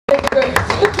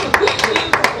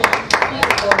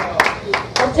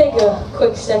a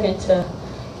quick second to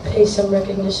pay some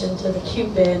recognition to the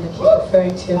cute band I keep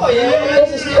referring to. Oh, yeah.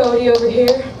 This is Cody over here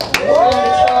on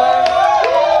guitar,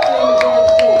 doing the damn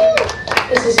thing.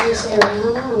 This is Miss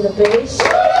Ariana on the bass.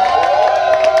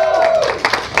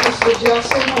 Mr.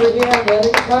 Justin over here on the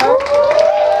other guitar.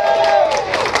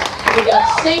 We got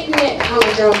Saint Nick on the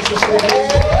drums this evening.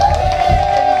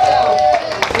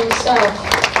 From the South.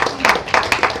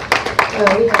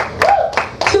 We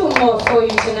have two more for you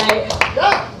tonight.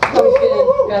 How are we feeling?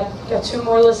 Got two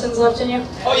more listens left in you?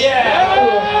 Oh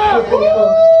yeah!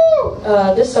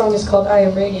 Cool. This song is called I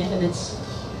Am Radiant, and it's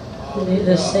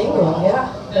the single,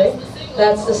 yeah, right?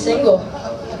 That's the single.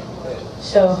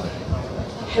 So,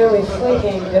 here we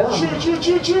freaking go. Shoot, shoot,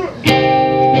 shoot, shoot!